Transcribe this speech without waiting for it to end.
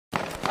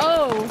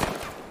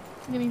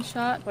getting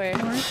shot. Where?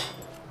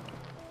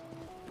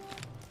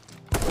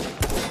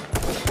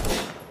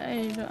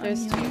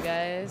 There's two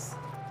guys.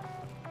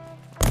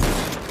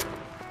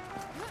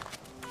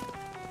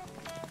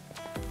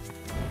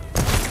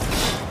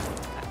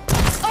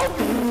 Oh!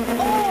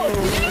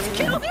 Did you just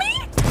kill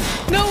me?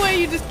 No way,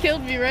 you just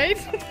killed me, right?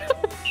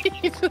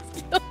 You just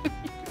killed me.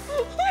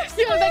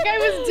 Yo, that guy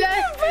was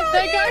dead.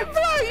 That guy,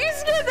 bro, you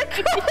scared the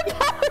crap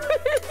out of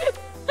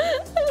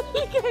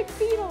me. You got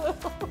beat a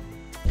little.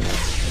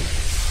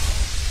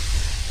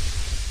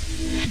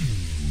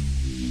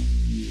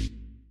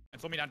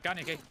 Throw me that gun,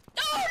 AK. No, he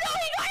got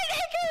an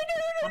AK!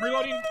 No. I'm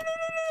reloading.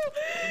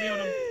 Put me on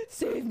him.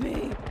 Save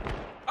me.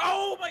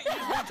 Oh my! He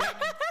just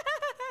one-tapped me.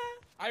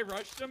 I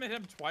rushed him, hit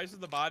him twice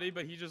with the body,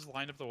 but he just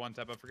lined up the one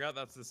tap. I forgot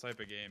that's this type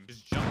of game.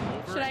 Just jump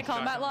over. Should I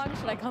combat log?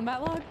 Should I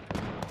combat log?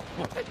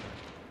 What?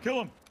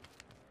 Kill him.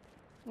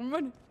 I'm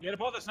running. You gotta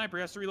pull the sniper.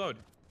 He has to reload.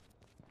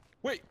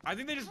 Wait, I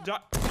think they just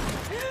died.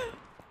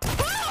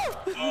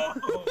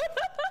 Oh!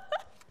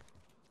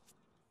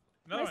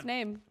 Nice one.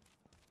 name.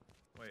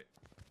 Wait.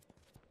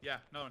 Yeah,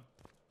 no one.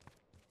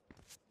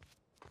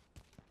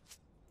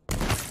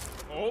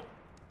 Oh,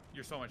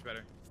 you're so much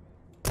better.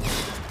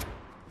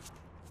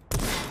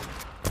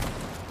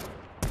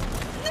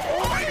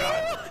 Oh my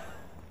god!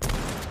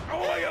 Oh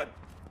my god!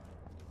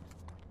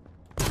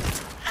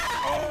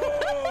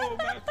 Oh,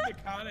 Matthew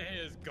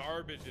McConaughey is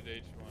garbage at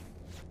H1.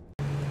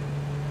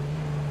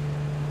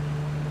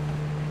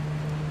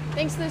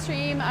 Thanks for the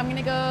stream. I'm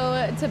gonna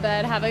go to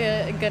bed. Have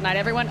a good night,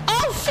 everyone.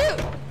 Oh shoot!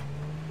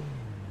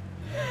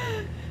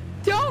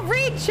 Don't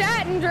read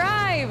chat and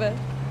drive.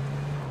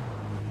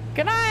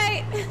 Good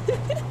night.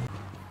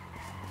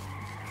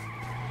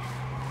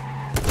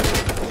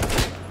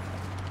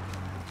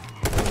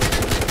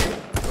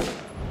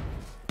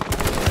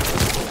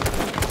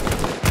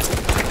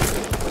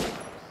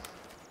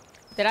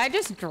 Did I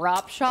just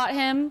drop shot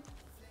him?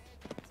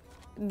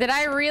 Did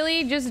I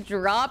really just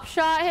drop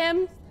shot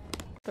him?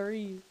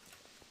 3.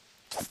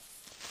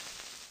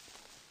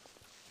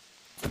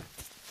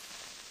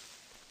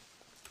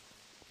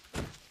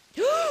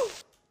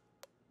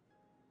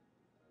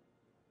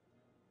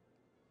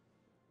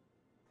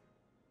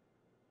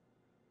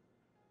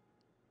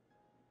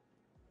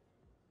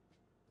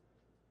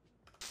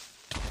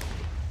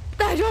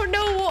 I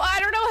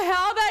don't know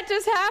how that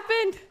just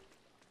happened.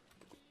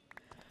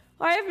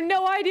 I have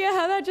no idea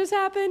how that just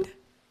happened.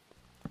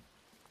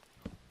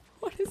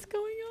 What is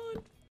going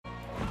on?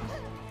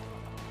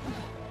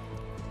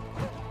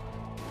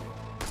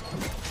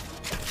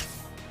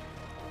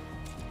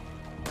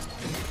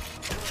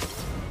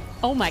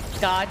 Oh my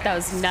god, that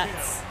was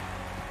nuts.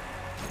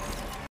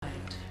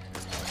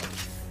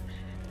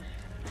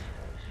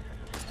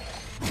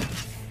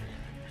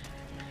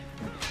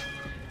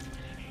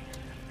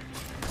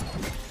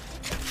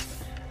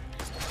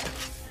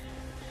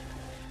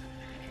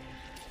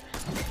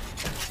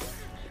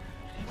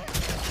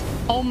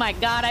 Oh my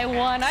god, I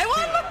won! I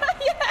won!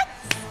 Yes!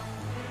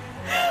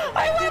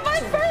 I won my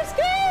first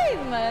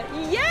game!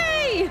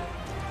 Yay!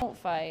 Don't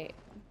fight.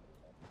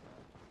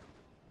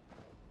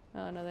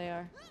 Oh no, they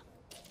are.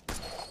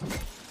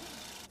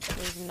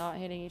 They're not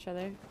hitting each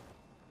other.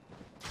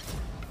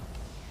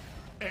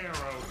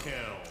 Arrow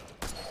kill.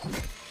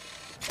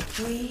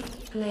 3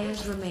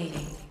 players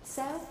remaining.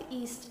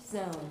 Southeast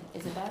zone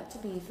is about to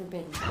be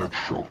forbidden.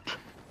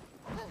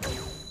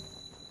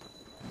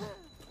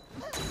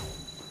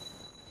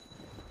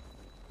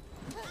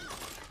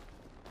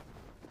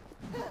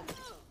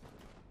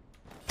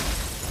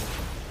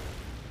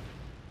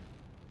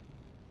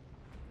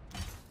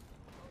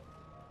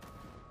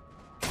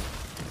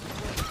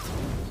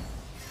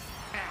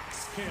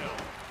 Axe kill.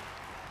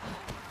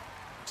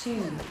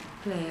 2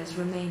 players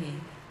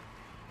remaining.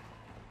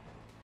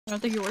 I don't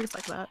think it works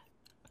like that.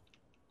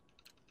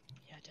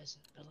 Yeah, it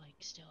doesn't, but like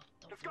still.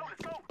 Let's go,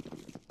 let's go.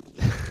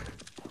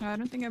 I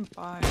don't think I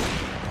buy.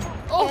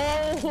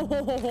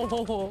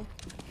 Oh!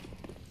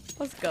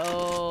 Let's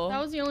go. That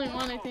was the only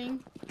one, I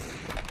think.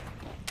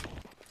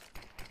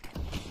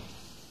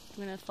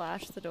 I'm gonna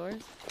flash the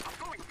doors.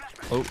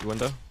 Oh,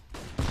 window.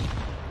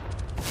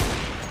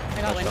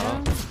 I got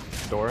window.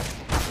 Door.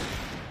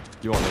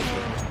 You want this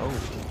door? Oh.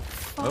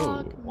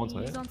 Oh, Fuck one me,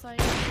 side. he's on site.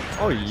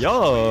 Oh,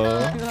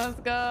 yeah. Let's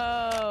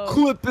go.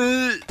 Clip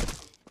it.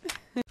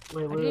 I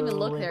didn't even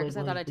look there because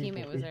I thought a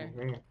teammate was there.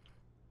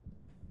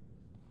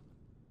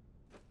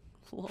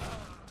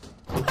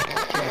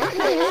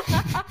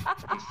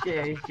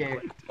 He's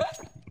scared.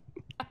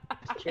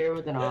 Share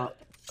with an op.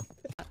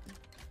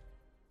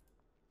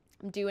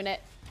 I'm doing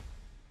it.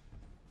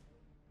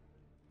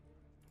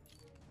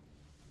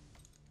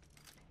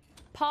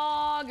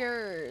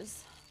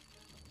 Poggers.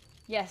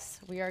 Yes,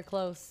 we are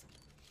close.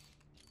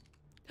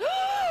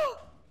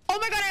 Oh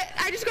my god,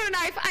 I just got a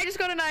knife. I just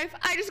got a knife.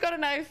 I just got a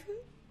knife.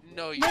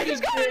 No, you I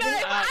just got a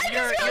knife.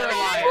 you're a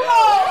liar.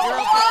 Whoa! You're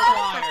a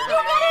liar. You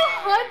got a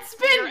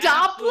Huntsman You're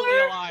absolutely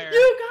Doppler? a liar.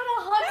 You got a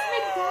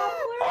Huntsman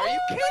Doppler? Are you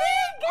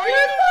kidding? Are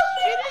you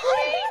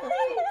kidding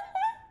me?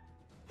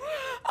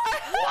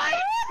 What?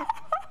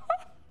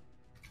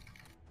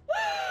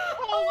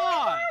 Hold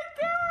on.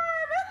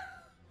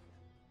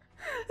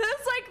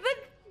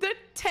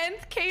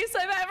 10th case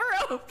I've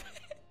ever opened.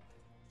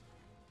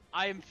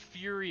 I am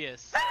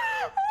furious.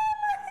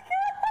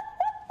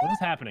 What is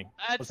happening?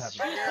 That's What's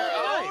happening?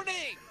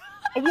 owning.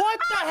 What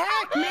the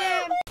heck,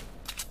 man?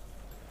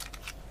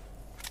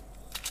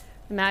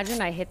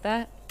 Imagine I hit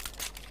that.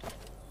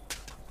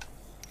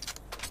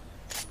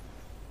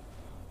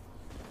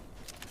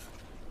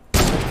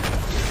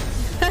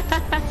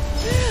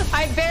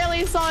 I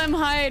barely saw him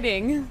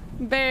hiding.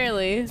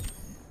 Barely.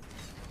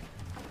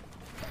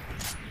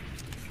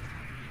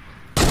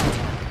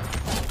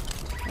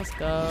 Let's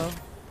go.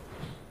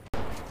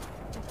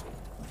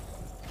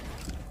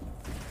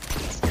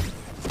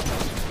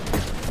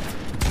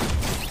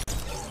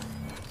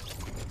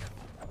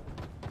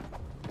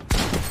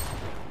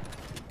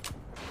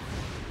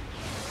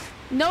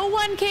 No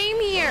one came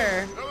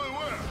here.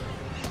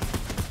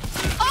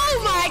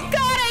 Oh my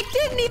god, I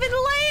didn't even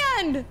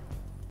land.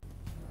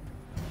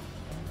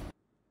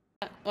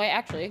 Wait,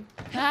 actually.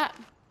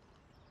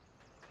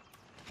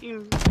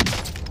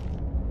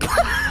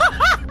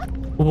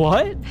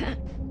 What?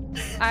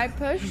 I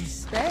pushed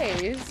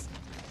space.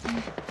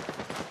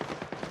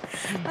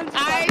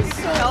 I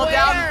Fell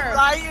down swear.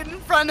 right in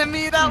front of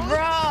me. That was... Bro,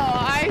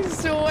 I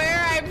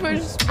swear I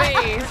pushed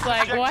space.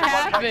 Like, what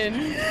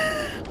happened?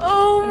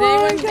 Oh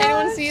my Did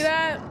anyone see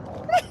that?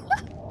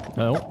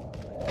 No.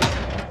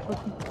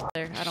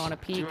 I don't want to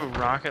peek. Do a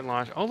rocket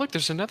launch. Oh, look,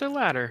 there's another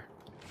ladder.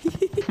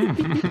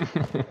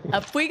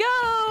 Up we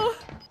go.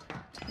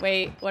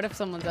 Wait, what if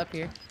someone's up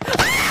here?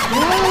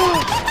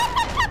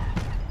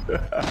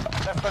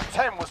 Less than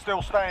 10 was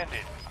still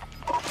standing.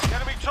 The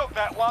enemy took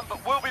that one,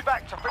 but we'll be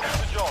back to finish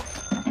the job.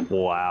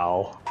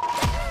 Wow.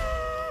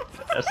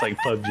 That's like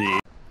PUBG.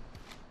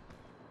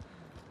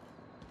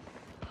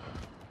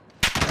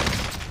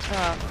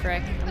 Oh,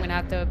 frick. I'm gonna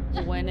have to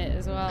win it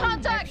as well.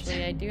 Contact!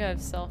 Actually, I do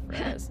have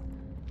self-res.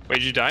 Wait,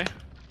 did you die?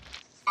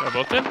 Got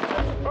both them?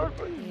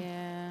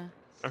 Yeah.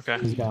 Okay.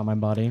 He's got my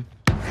body.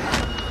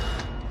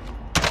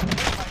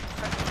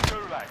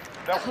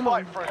 They'll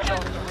fight for a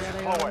chance to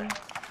redeploy.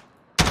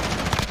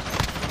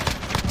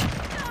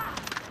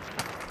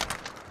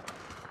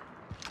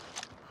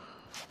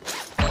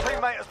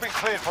 Teammate has been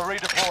cleared for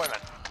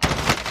redeployment.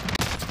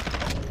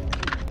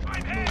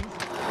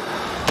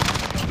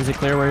 Is it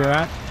clear where you're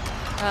at?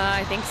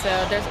 I think so.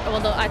 There's,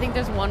 well, no, I think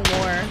there's one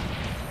more.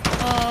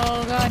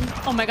 Oh god.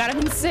 Oh my god, I'm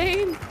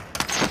insane.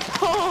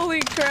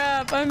 Holy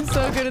crap. I'm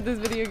so good at this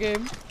video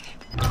game.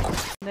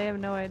 They have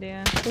no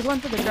idea. There's one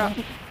for the drop.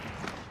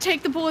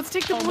 Take the bullets,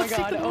 take the bullets,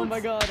 take the bullets. Oh my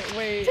god,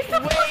 wait.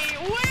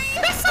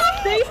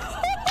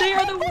 They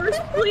are the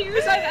worst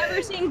players I've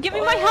ever seen. Give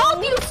me my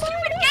health, you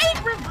stupid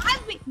game!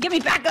 Revive me! Get me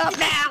back up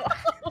now!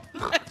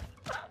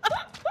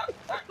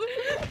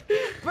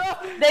 Bro,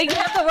 they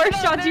have the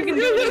worst shots you can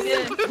do.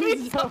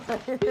 There's no way.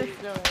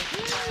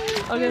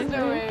 There's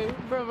no way.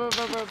 Bro.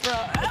 Come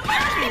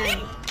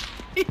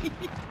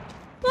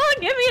on,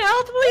 give me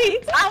health,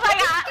 please! Oh my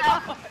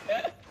god!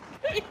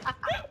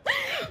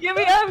 Give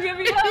me up, give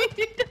me up!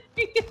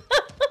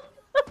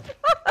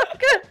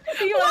 Good.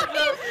 You are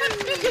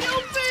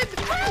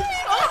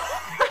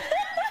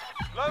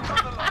Learn from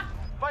the loss.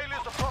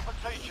 Failure's a proper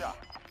teacher.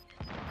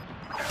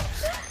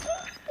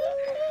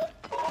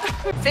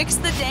 Fix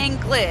the dang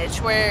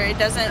glitch where it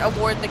doesn't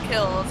award the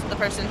kill to the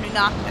person who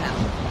knocked them.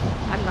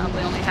 I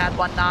probably only had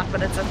one knock,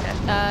 but it's okay.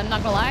 I'm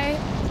not gonna lie,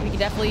 we can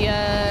definitely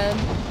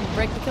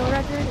break the kill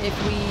record if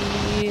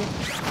we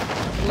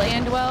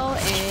land well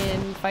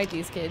and fight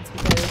these kids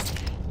because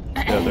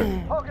I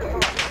can't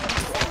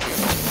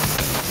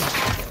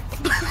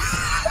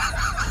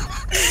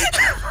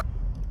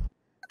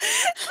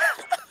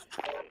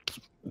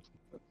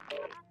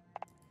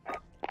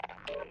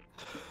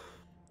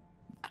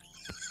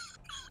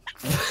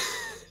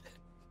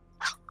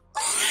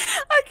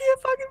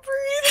fucking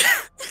breathe.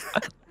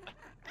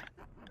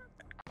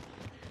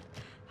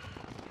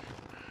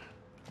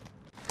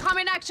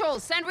 Coming actual,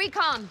 send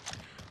recon.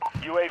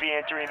 UAV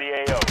entering the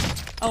AO.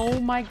 Oh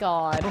my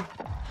god.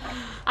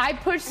 I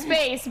pushed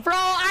space. Bro,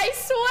 I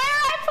swear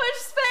I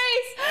pushed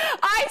space.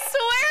 I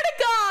swear to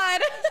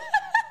God.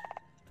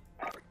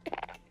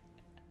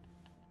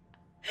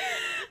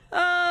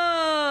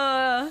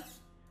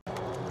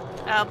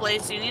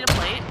 Blaze, do you need a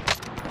plate?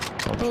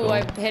 Ooh,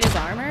 I hit his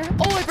armor.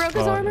 Oh, I broke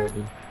his armor.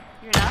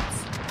 You're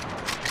nuts.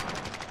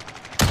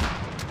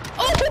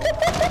 Oh!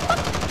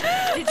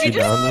 Did you just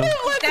down there?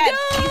 Let's dead? go!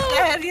 He's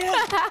dead,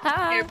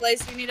 yeah. Here,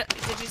 Blaze, you need a,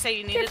 did you say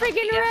you needed Get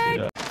freaking wrecked.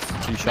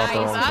 Yeah. You shot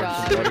Nice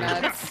the job,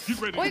 wrong nuts.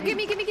 Wait,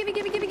 gimme.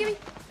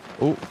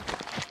 Oh.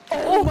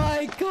 Oh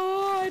my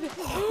god.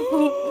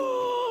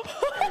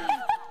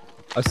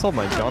 I saw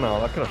my gun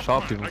out. I could have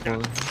shot people for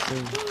it.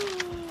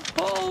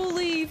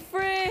 Holy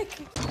frick.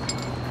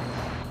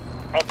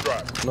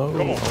 Updraft. No, all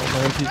my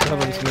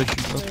MP7s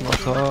mission. That's my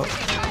top.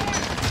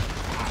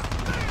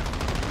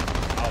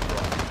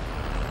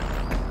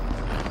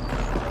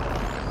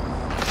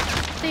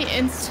 The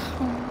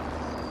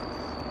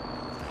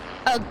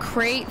a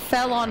crate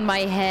fell on my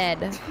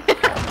head.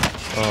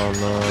 Oh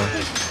no.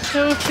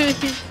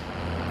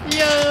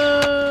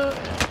 Yo.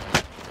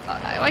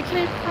 Why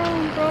can't I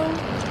prone, bro?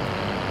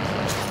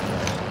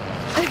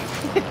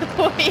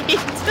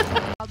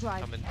 I'll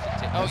drive.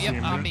 Oh,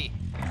 yep, on me.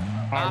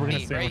 On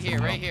me, right here,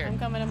 right here. I'm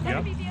coming, I'm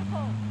coming.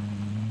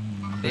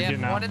 They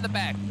have one in the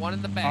back, one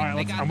in the back.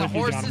 They got the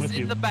horses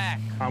in the back.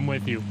 I'm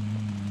with you.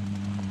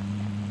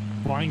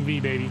 Flying V,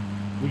 baby.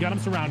 We got him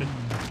surrounded.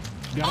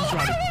 We got him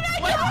surrounded.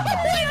 Wait,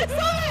 I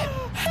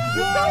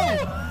saw it!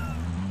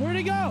 Where'd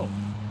he go?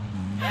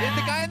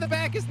 The guy in the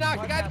back is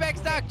knocked. The guy in the back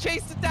is knocked.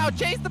 Chase it down.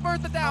 Chase the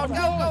Bertha down. Go,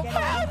 go.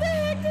 How the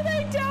heck did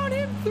I down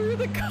him through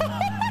the car?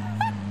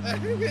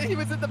 He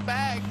was in the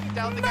back.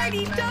 Down the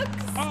Mighty guy's ducks.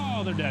 back.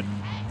 Oh, they're dead.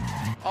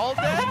 All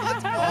dead?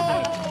 Let's go.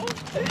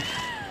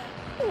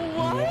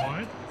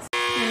 What?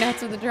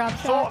 Nuts with a drop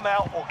shot. Sort them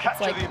out or It's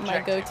capture like the my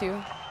objective.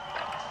 go-to.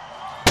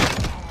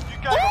 You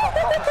gave them a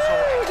proper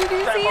sort. Did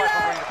you Stand see by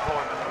that? for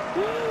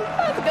redeployment.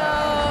 Let's go.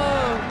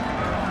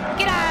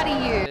 Get out of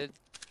here.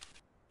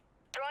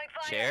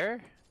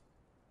 Chair?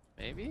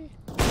 Maybe?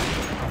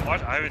 What?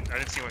 I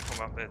didn't see one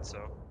come out mid, so.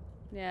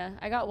 Yeah,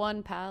 I got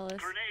one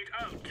palace.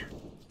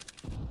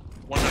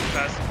 One that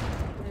passed. I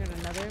got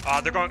another.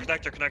 They're going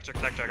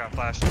connector. I got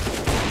flashed.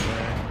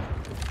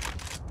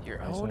 You're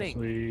Nice, owning.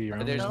 Ashley.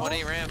 You're There's owning. one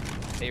A ramp.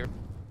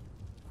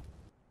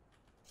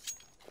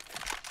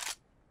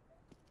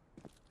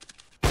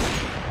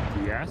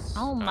 Yes.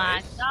 Oh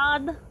my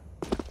god.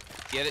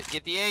 Get it.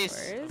 Get the ace.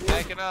 Where is it?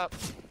 Back it up.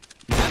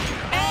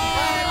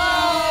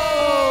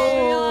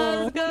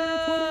 Oh, let's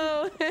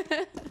go.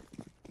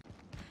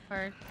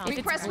 Or If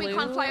it's press blue,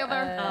 recon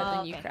flyover.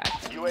 then you crack.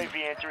 UAV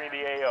entering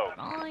the AO.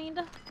 Mind.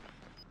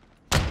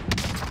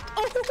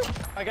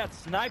 I got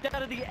sniped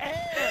out of the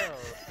air.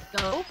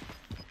 Go.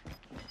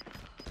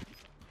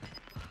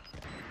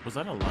 Was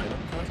that a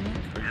lineup, Cosmic?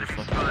 Or you just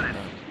fucking like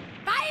that?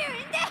 Fire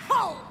in the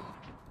hole.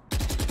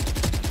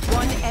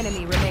 One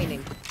enemy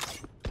remaining.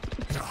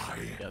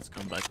 Yeah, it's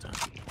come back time.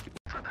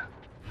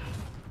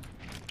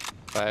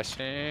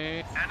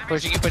 Flashing.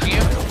 Pushing you, pushing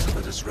you.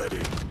 Ultimate is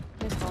ready.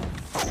 Nice ball.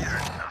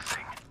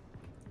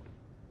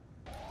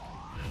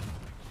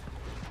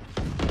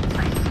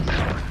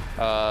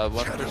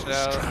 One push it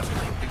out. I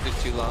think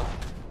there's too long.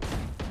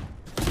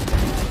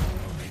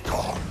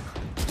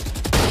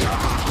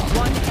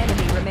 One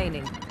enemy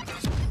remaining.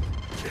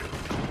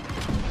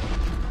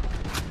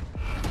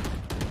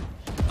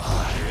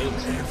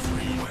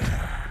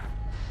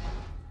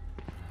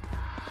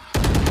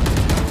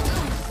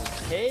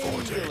 Hey,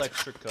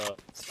 Electrica.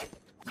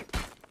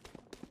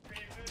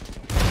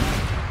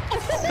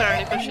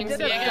 Sorry, pushing C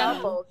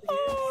again.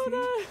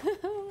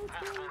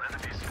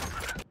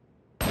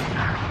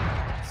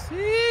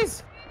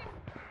 Jeez.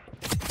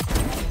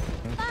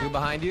 Two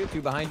behind you.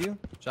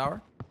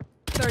 Shower.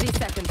 30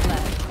 seconds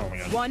left.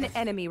 One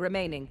enemy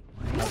remaining.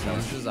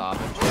 This is off.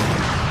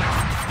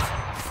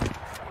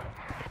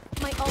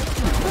 My ult.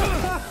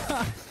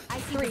 I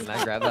see. Can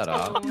I grab that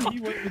off? He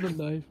went with a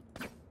knife.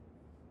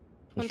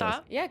 On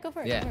top? Yeah, go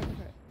for it. Yeah. Go for it.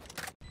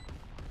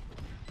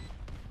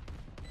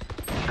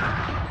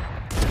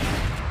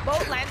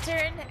 Boat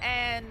lantern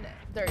and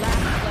dirt.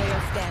 Last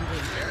player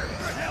standing.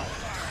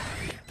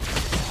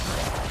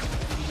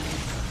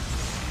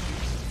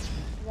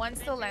 One's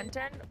the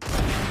lantern.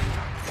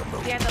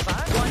 Behind the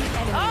box. One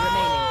enemy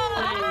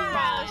Oh!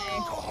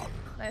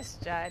 Nice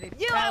job.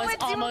 You That was went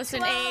too almost an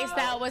slow. ace.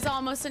 That was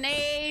almost an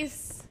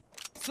ace.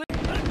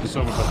 Just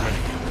over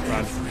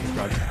Cosmic.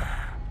 Rod.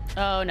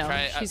 Oh no,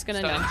 Try, she's gonna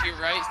stunning know. to your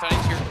right,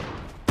 stunning to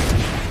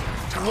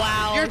your...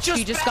 Wow, You're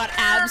she just got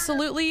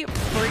absolutely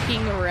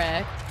freaking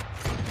wrecked.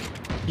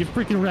 You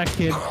freaking wrecked,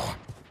 kid.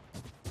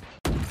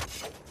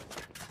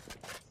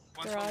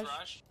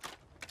 Garage.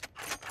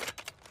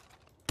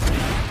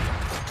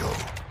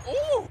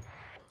 Ooh!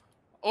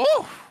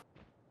 Oh!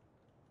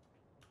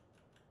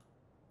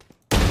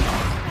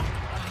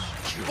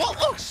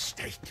 Whoa!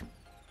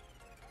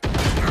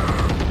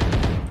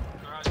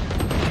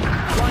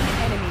 One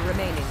enemy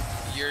remaining.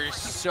 You're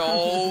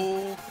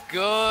so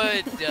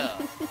good.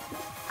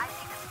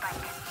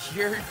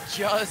 You're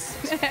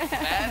just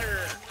better.